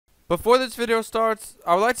Before this video starts,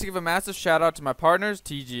 I would like to give a massive shout out to my partners,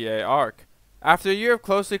 TGA ARK. After a year of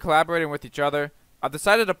closely collaborating with each other, I've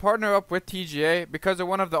decided to partner up with TGA because they're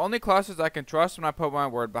one of the only clusters I can trust when I put my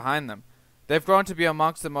word behind them. They've grown to be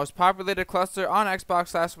amongst the most populated cluster on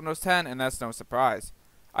Xbox / Windows 10, and that's no surprise.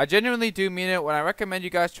 I genuinely do mean it when I recommend you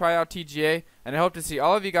guys try out TGA, and I hope to see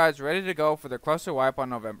all of you guys ready to go for their cluster wipe on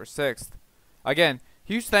November 6th. Again,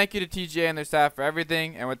 huge thank you to TGA and their staff for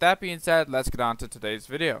everything, and with that being said, let's get on to today's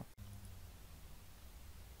video.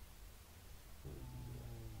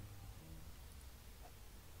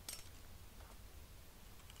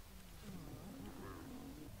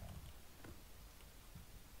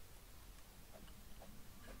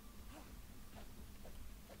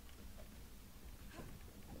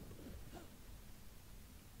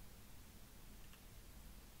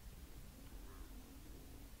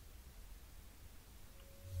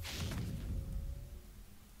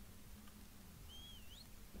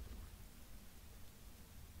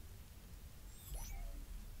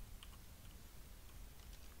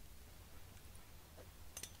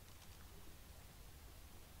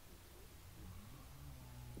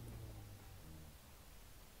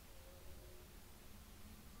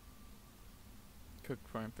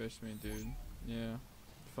 Cooked prime fish me, dude. Yeah,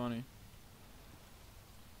 funny.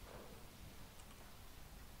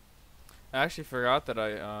 I actually forgot that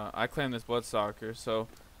I claimed this Bloodstalker, so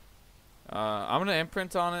I'm gonna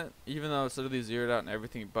imprint on it, even though it's literally zeroed out and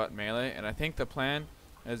everything but melee. And I think the plan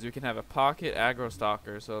is we can have a pocket aggro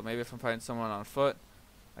stalker. So maybe if I'm fighting someone on foot,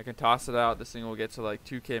 I can toss it out. This thing will get to like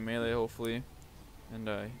 2k melee hopefully,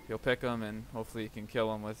 and he'll pick him, and hopefully he can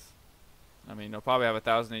kill him with. I mean, he'll probably have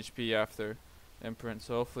 1000 HP after imprint,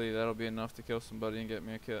 so hopefully that'll be enough to kill somebody and get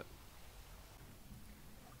me a kit.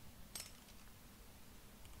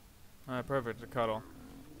 Alright, perfect, to cuddle.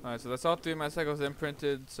 Alright, so that's all 3 of my cycles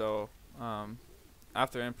imprinted, so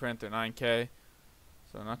after imprint they're 9k,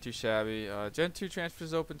 so not too shabby. Gen 2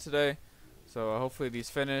 transfers open today, so hopefully these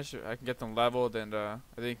finish, I can get them leveled, and I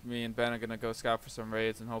think me and Ben are gonna go scout for some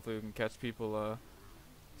raids, and hopefully we can catch people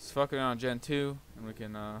just fucking around Gen 2, and we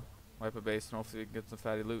can wipe a base, and hopefully we can get some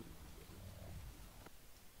fatty loot.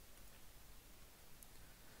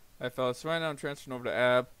 Alright fellas, so right now I'm transferring over to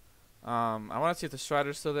Ab. I want to see if the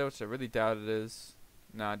Strider's still there, which I really doubt it is.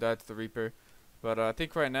 Nah, I died to the Reaper. But I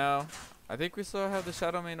think right now, I think we still have the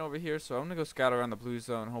Shadow Main over here, so I'm going to go scout around the blue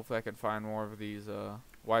zone. Hopefully I can find more of these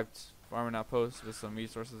wiped farming outposts with some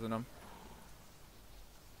resources in them.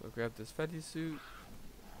 So grab this Fetty suit.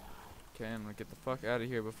 Okay, I'm going to get the fuck out of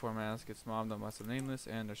here before my ass gets mobbed on by some nameless,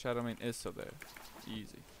 and the Shadow Main is still there.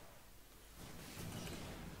 Easy.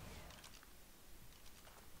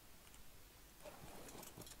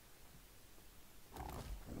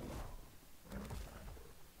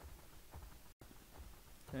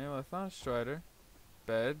 Okay, well I found a Strider.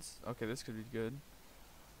 Beds. Okay, this could be good.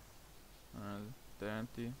 They're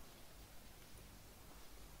empty. Let's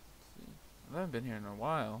see. I haven't been here in a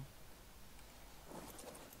while.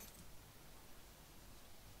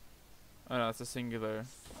 Oh no, it's a singular.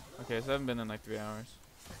 Okay, so I haven't been in like 3 hours.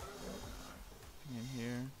 In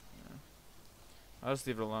here. Yeah. I'll just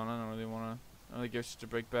leave it alone. I don't really give a shit to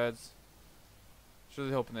break beds. I was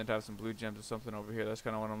really hoping they'd have some blue gems or something over here. That's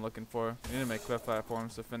kind of what I'm looking for. We need to make cliff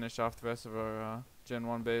platforms to finish off the rest of our Gen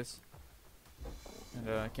 1 base. And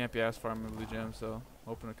I can't be asked farming blue gems, so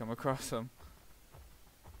hoping to come across them.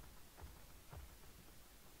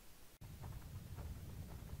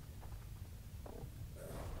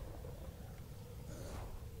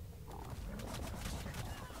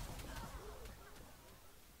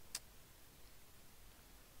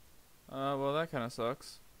 Well that kind of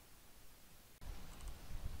sucks.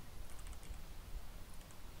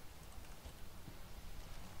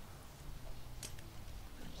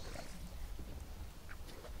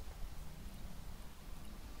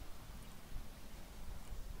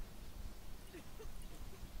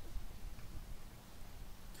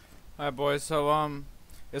 Alright boys, so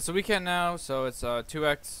it's the weekend now, so it's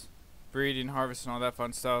 2x breeding, harvest, and all that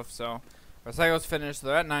fun stuff. So our cycle's finished, so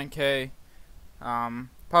they're at 9k.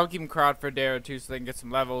 Probably keep them crowd for a day or two so they can get some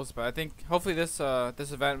levels, but I think hopefully this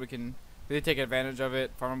event we can really take advantage of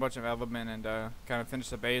it, farm a bunch of element, and kind of finish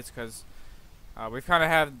the base, because we've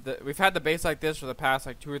had the base like this for the past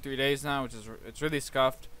like 2 or 3 days now, which is it's really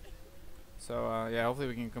scuffed. So yeah, hopefully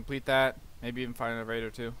we can complete that, maybe even find a raid or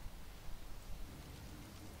two.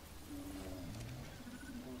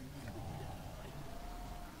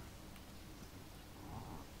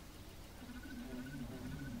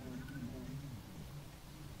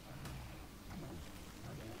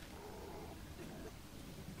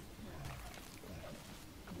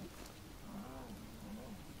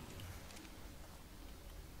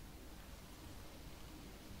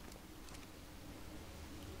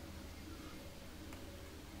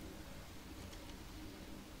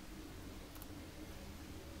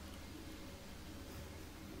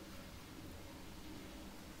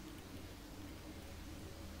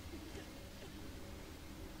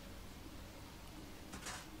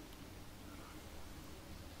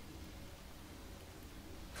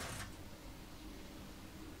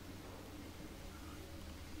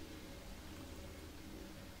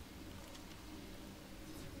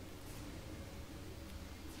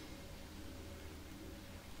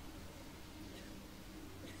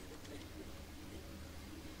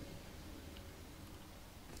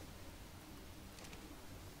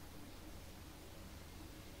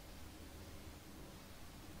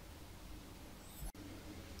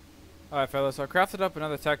 Alright fellas, so I crafted up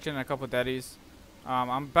another tech gen and a couple of deadies. I'm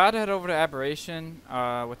about to head over to Aberration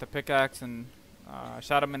with the pickaxe and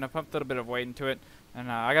shot him in. I pumped a little bit of weight into it.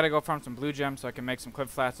 And I gotta go farm some blue gems so I can make some clip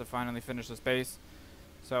flats to finally finish this base.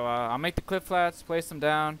 So I'll make the clip flats, place them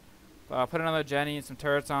down, put another Jenny and some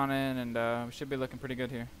turrets on it, and we should be looking pretty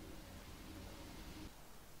good here.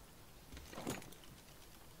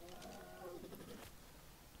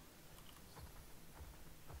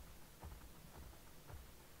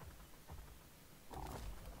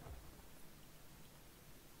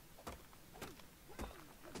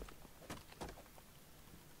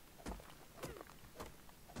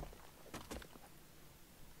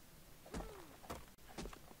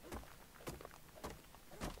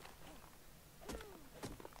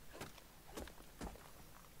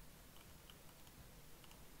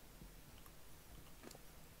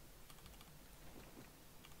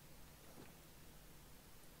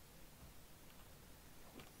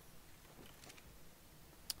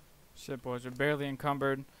 Shit, boys, we're barely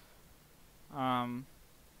encumbered. Come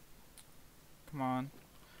on.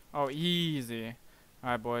 Oh, easy.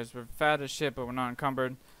 Alright, boys, we're fat as shit, but we're not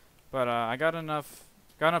encumbered. But I got enough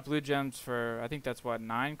blue gems for, I think that's what,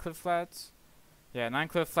 9 cliff flats? Yeah, 9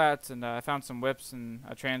 cliff flats, and I found some whips and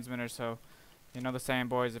a transmitter, so you know the saying,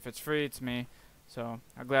 boys, if it's free, it's me. So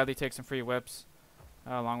I'll gladly take some free whips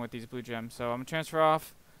along with these blue gems. So I'm going to transfer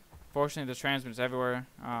off. Fortunately, there's transmitters everywhere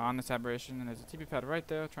on this aberration, and there's a TP pad right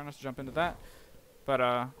there. Try not to jump into that. But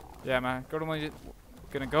yeah, I'm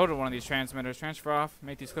gonna go to one of these transmitters, transfer off,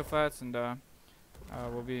 make these cliff flats, and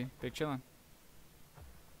we'll be big chillin'.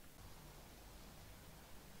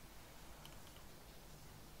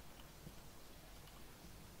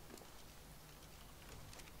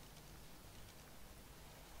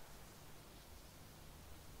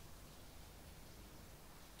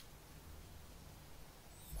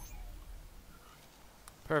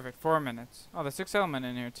 Perfect, 4 minutes. Oh, the 6th element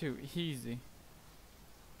in here too. Easy.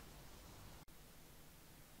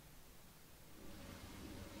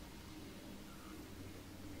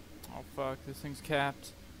 Oh fuck, this thing's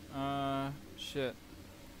capped. Shit.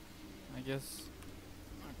 I guess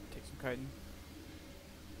I'll take some chitin.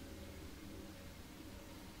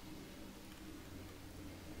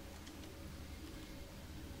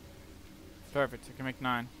 Perfect, I can make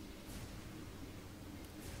 9.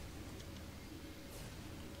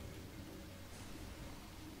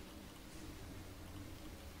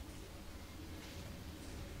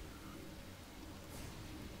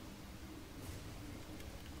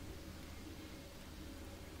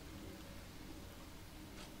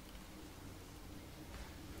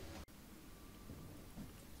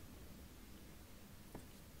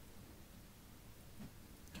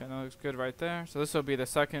 Okay, that looks good right there. So this will be the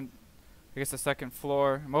second, I guess the second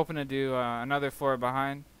floor. I'm hoping to do another floor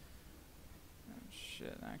behind. Oh,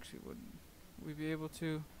 shit, actually, would we be able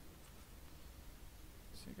to?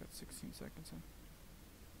 Let's see, I got 16 seconds in.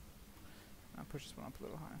 I'll push this one up a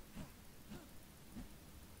little higher.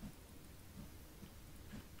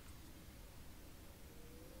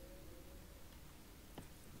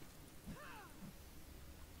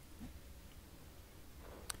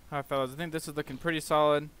 Alright fellas, I think this is looking pretty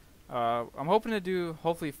solid. I'm hoping to do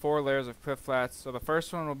hopefully 4 layers of cliff flats. So the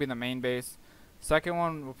first one will be the main base. Second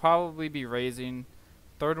one will probably be raising.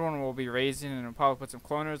 Third one will be raising, and we'll probably put some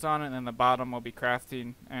cloners on it. And then the bottom will be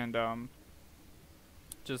crafting and oh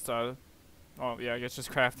yeah, I guess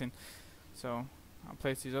just crafting. So I'll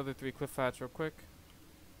place these other 3 cliff flats real quick.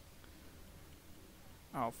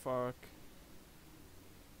 Oh fuck.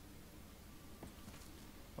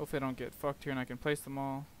 Hopefully I don't get fucked here and I can place them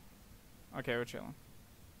all. Okay, we're chilling.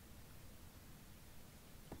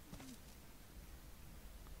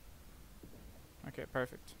 Okay,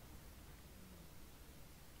 perfect.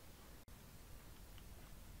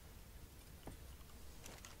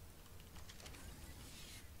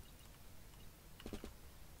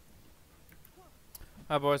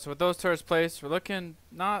 Alright boys, so with those turrets placed, we're looking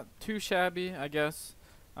not too shabby, I guess.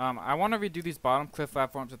 I want to redo these bottom cliff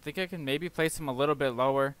platforms. I think I can maybe place them a little bit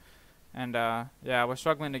lower. And yeah, I was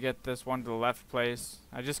struggling to get this one to the left place.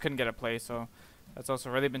 I just couldn't get a place, so that's also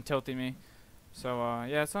really been tilting me. So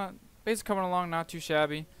yeah, it's not basically coming along not too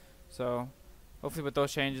shabby. So hopefully with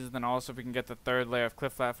those changes, then also if we can get the 3rd layer of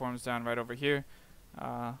cliff platforms down right over here,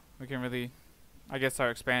 we can really, I guess,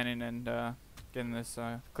 start expanding and getting this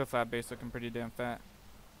cliff flat base looking pretty damn fat.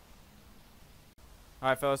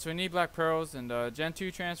 Alright fellas, so we need black pearls, and Gen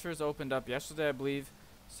 2 transfers opened up yesterday, I believe.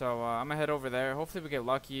 So I'm gonna head over there. Hopefully we get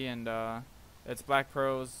lucky and it's black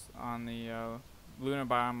pearls on the lunar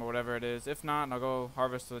biome or whatever it is. If not, I'll go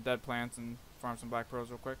harvest the dead plants and farm some black pearls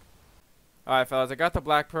real quick. Alright fellas, I got the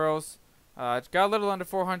black pearls. It's got a little under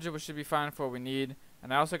 400, which should be fine for what we need.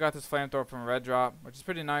 And I also got this flamethrower from a red drop, which is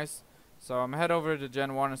pretty nice. So I'm gonna head over to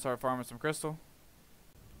Gen 1 and start farming some crystal.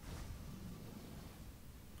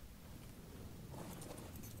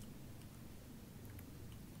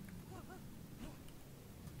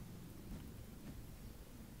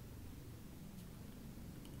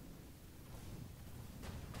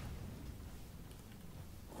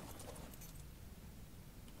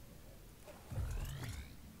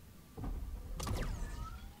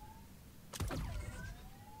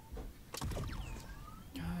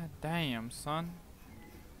 God damn, son.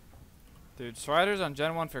 Dude, sliders on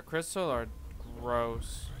Gen 1 for crystal are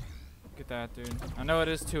gross. Look at that, dude. I know it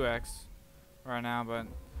is 2x right now, but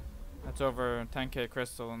that's over 10k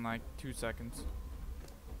crystal in like 2 seconds.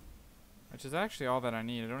 Which is actually all that I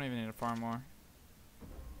need. I don't even need to farm more.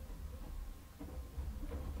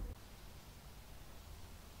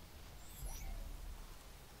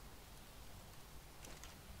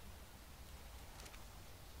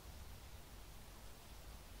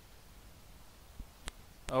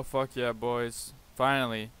 Oh fuck yeah, boys.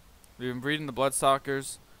 Finally. We've been breeding the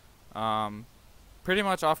Bloodstalkers. Pretty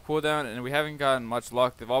much off cooldown, and we haven't gotten much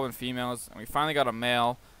luck. They've all been females, and we finally got a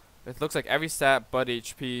male. It looks like every stat but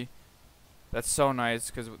HP. That's so nice,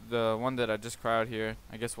 because the one that I just crowd here,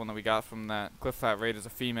 I guess one that we got from that Cliff Flat raid, is a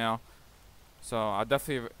female. So I'll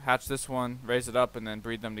definitely hatch this one, raise it up, and then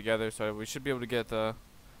breed them together. So we should be able to get the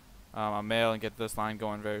a male and get this line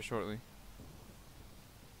going very shortly.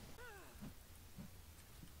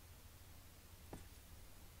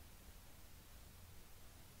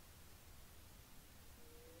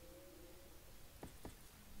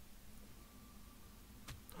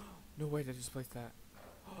 No way, I just placed that.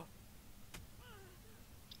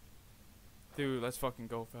 Dude, let's fucking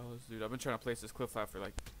go, fellas. Dude, I've been trying to place this cliff flat for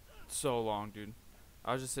like so long, dude.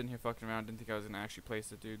 I was just sitting here fucking around, didn't think I was gonna actually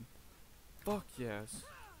place it, dude. Fuck yes.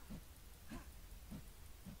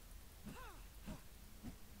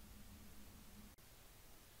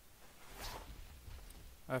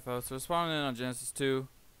 Alright, fellas, so we're spawning in on Genesis 2.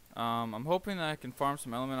 I'm hoping that I can farm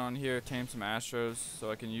some element on here, tame some Astros, so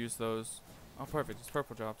I can use those. Oh, perfect, it's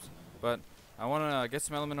purple drops. But I want to get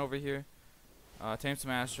some element over here, tame some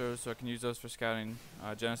Astros, so I can use those for scouting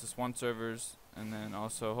Genesis 1 servers, and then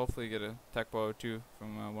also hopefully get a tech bow or two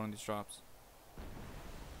from one of these drops.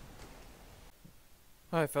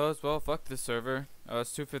 Alright, fellas, well, fuck this server.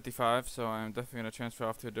 It's 255, so I'm definitely going to transfer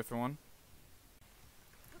off to a different one.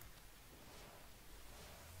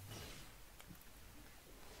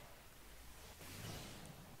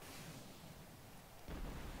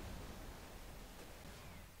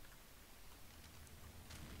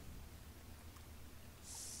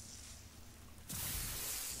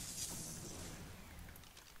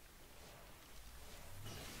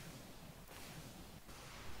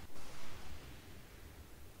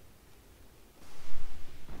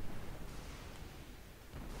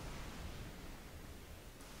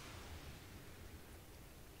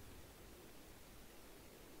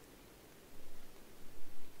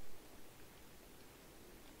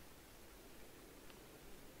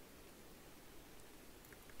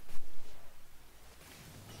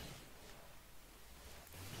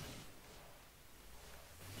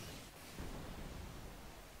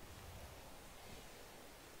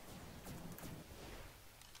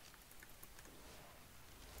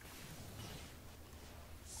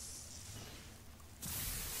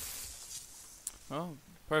 Oh,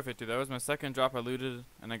 perfect, dude. That was my second drop I looted,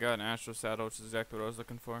 and I got an Astro Saddle, which is exactly what I was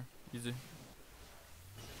looking for. Easy.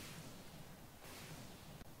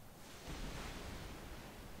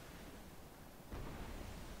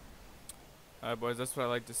 Alright, boys, that's what I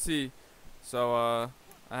like to see. So, I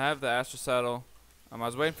have the Astro Saddle. I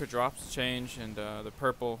was waiting for drops to change, and the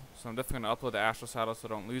purple, so I'm definitely going to upload the Astro Saddle so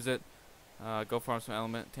I don't lose it. Go farm some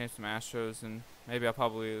element, tame some Astros, and maybe I'll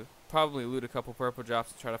probably loot a couple purple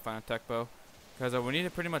drops to try to find a tech bow. Because we need to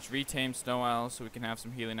pretty much retame snow owls so we can have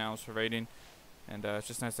some healing owls for raiding. And it's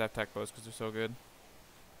just nice to have tech bows because they're so good.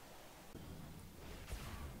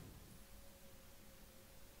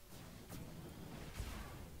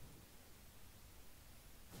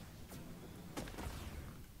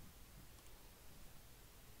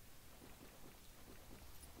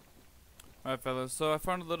 Alright, fellas, so I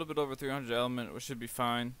found a little bit over 300 element, which should be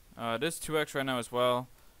fine. It is 2x right now as well.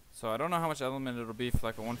 So I don't know how much element it'll be for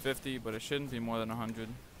like a 150, but it shouldn't be more than 100.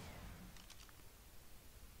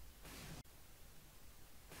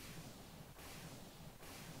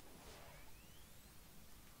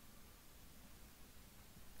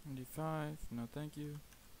 $95, no thank you.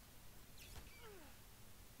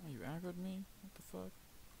 Oh, you aggroed me? What the fuck?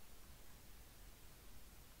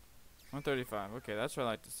 135, okay, that's what I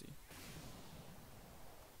like to see.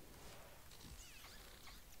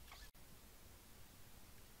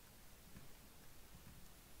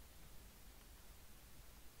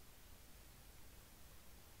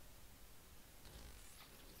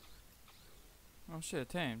 Oh shit,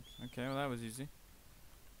 tamed. Okay, well that was easy.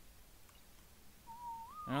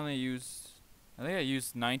 I think I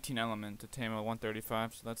used 19 element to tame a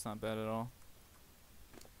 135, so that's not bad at all.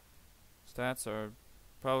 Stats are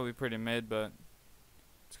probably pretty mid, but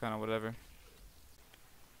it's kind of whatever.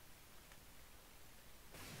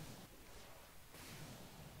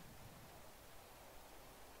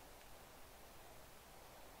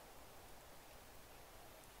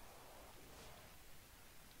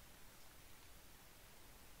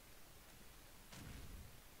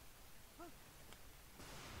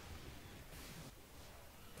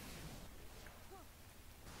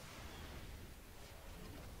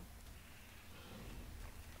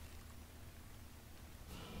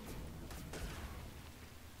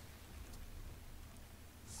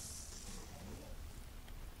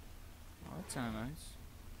 Oh, that's kind of nice.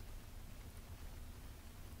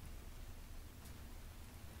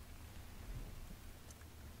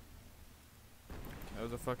 That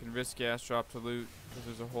was a fucking risky ass drop to loot, because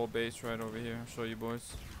there's a whole base right over here. I'll show you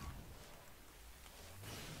boys.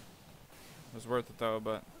 It was worth it though,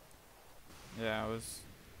 but yeah, I was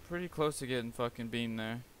pretty close to getting fucking beamed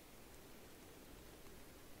there.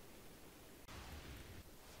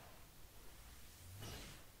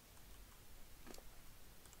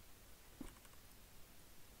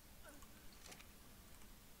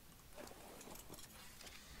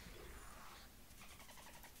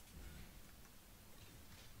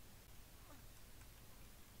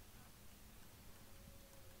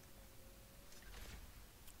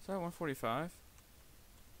 Is that 145?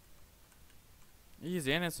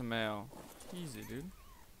 Easy, and it's a male. Easy, dude.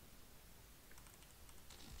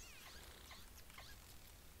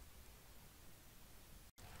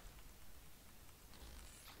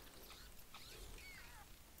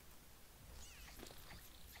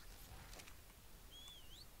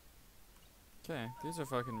 Okay, these are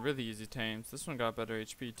fucking really easy tames. This one got better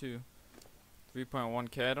HP too.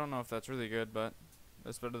 3.1k, I don't know if that's really good, but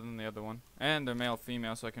that's better than the other one. And they're male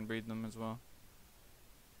female, so I can breed them as well.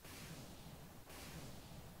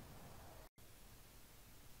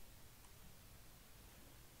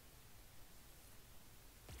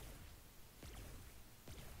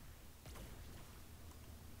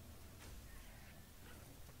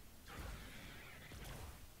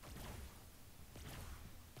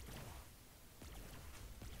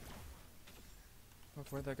 Fuck,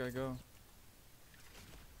 where'd that guy go?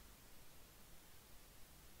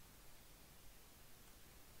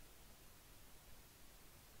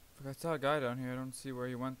 Fuck, I saw a guy down here. I don't see where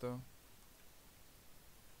he went though.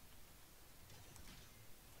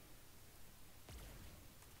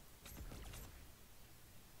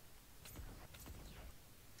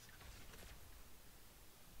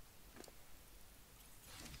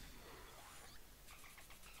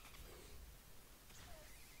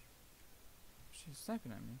 She's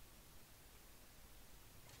sniping at me.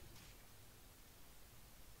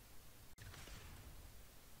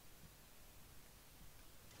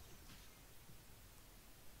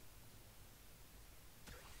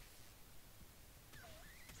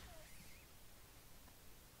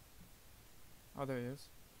 Oh, there he is.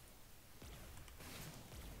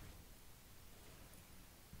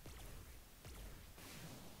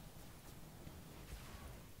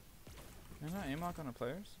 Can I aim lock on the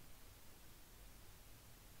players?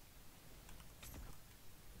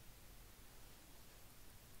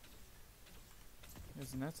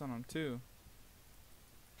 There's nets on them too.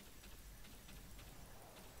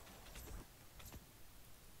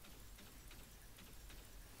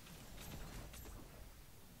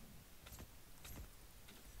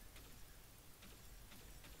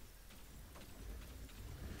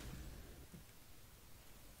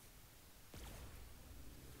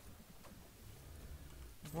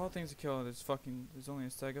 Of all things to kill, there's only a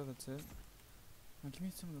Sego, that's it. Now give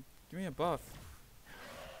me give me a buff.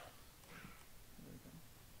 There we go.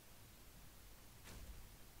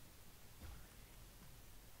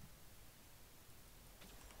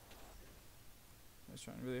 He's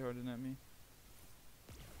trying really hard to net me.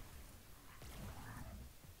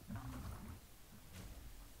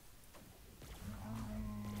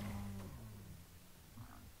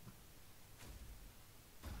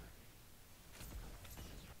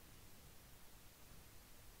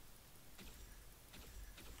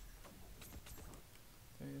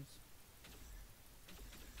 There he is.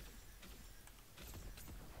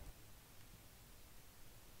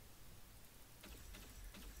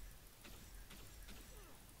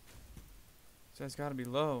 This guy's gotta be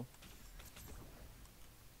low.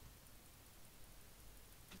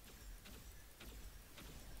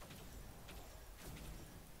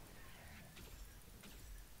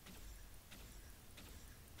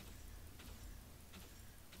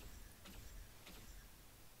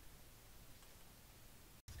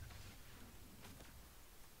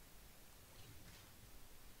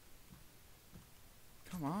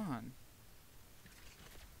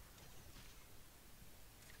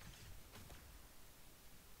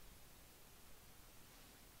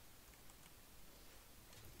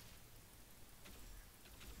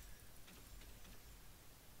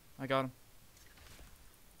 got him.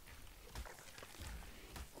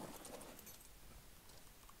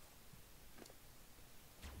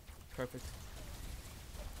 Perfect.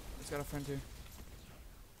 He's got a friend too.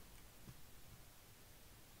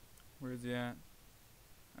 Where is he at?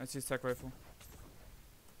 I see his tech rifle.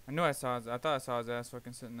 I knew I saw his. I thought I saw his ass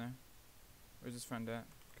fucking sitting there. Where's his friend at?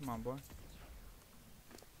 Come on, boy.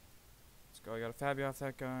 Let's go. I got a Fabby off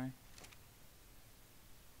that guy.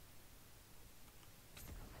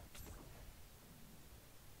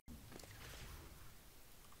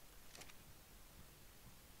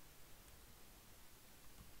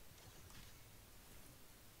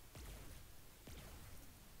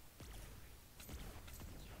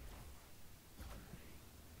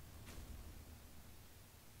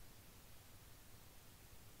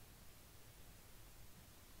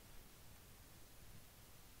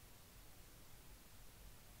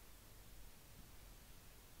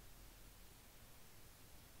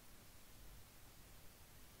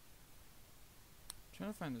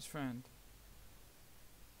 Trying to find his friend.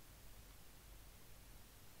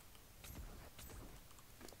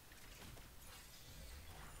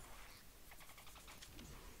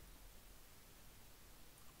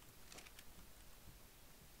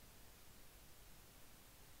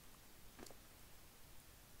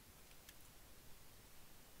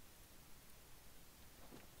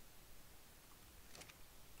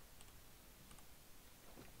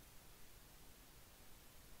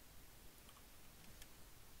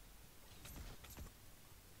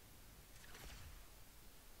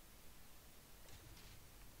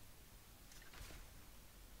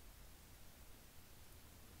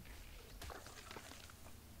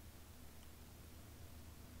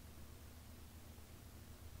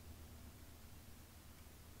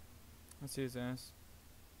 I see his ass.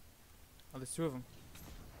 Oh, there's two of them.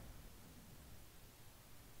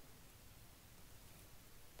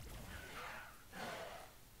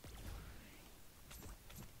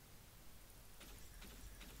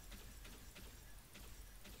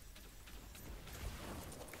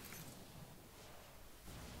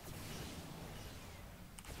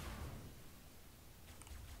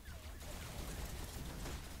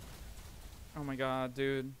 Oh my god,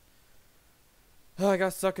 dude. Oh, I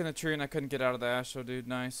got stuck in a tree and I couldn't get out of the Astro, dude.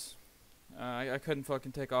 Nice. I couldn't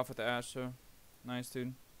fucking take off with the Astro. Nice,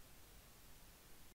 dude.